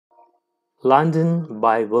London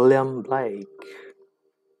by William Blake.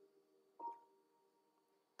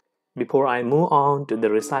 Before I move on to the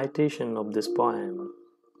recitation of this poem,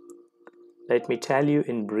 let me tell you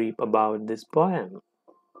in brief about this poem.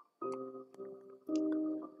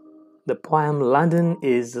 The poem London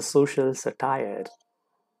is a social satire.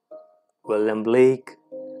 William Blake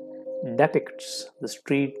depicts the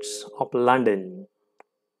streets of London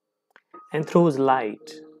and throws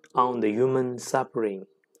light on the human suffering,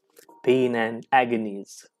 pain, and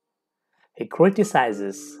agonies. He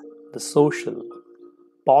criticizes the social,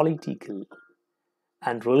 political,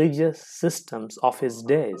 and religious systems of his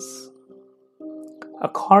days.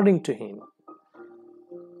 According to him,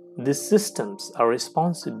 these systems are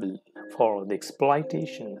responsible for the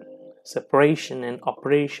exploitation, separation, and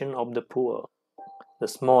oppression of the poor, the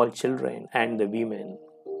small children, and the women.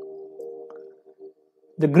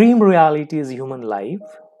 The grim reality is human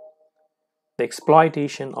life, the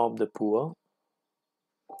exploitation of the poor,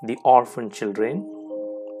 the orphan children,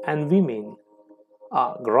 and women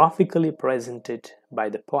are graphically presented by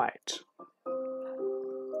the poet.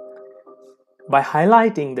 By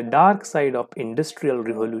highlighting the dark side of industrial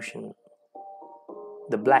revolution,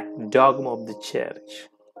 the black dogma of the church,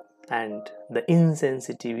 and the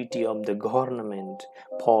insensitivity of the government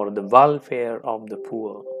for the welfare of the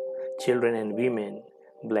poor, children and women,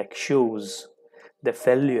 Black shows the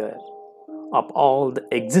failure of all the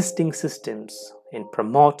existing systems in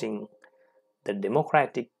promoting the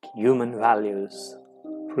democratic human values,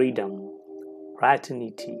 freedom,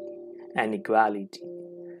 fraternity, and equality,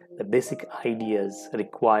 the basic ideas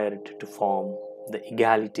required to form the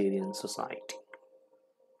egalitarian society.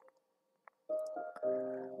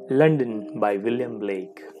 London by William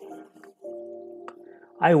Blake.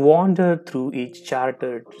 I wander through each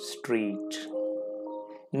chartered street,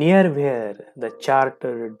 near where the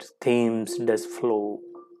chartered Thames does flow,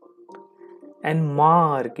 and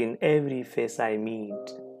mark in every face I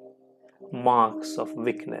meet marks of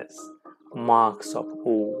weakness, marks of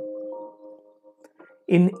woe.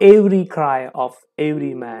 In every cry of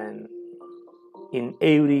every man, in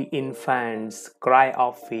every infant's cry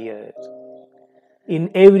of fear, in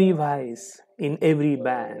every voice, in every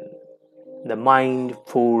band, the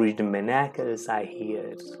mind-forged manacles I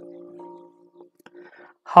hear.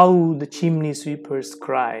 How the chimney sweepers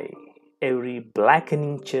cry, every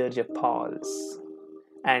blackening church appalls,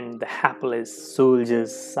 and the hapless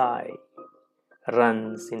soldier's sigh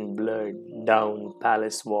runs in blood down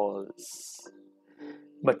palace walls.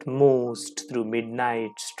 But most through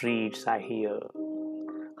midnight streets I hear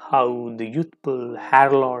how the youthful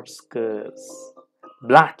harlot's curse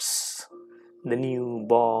blots the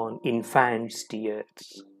newborn infant's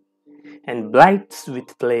tears, and blights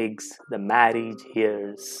with plagues the marriage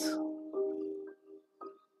years.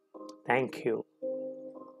 Thank you.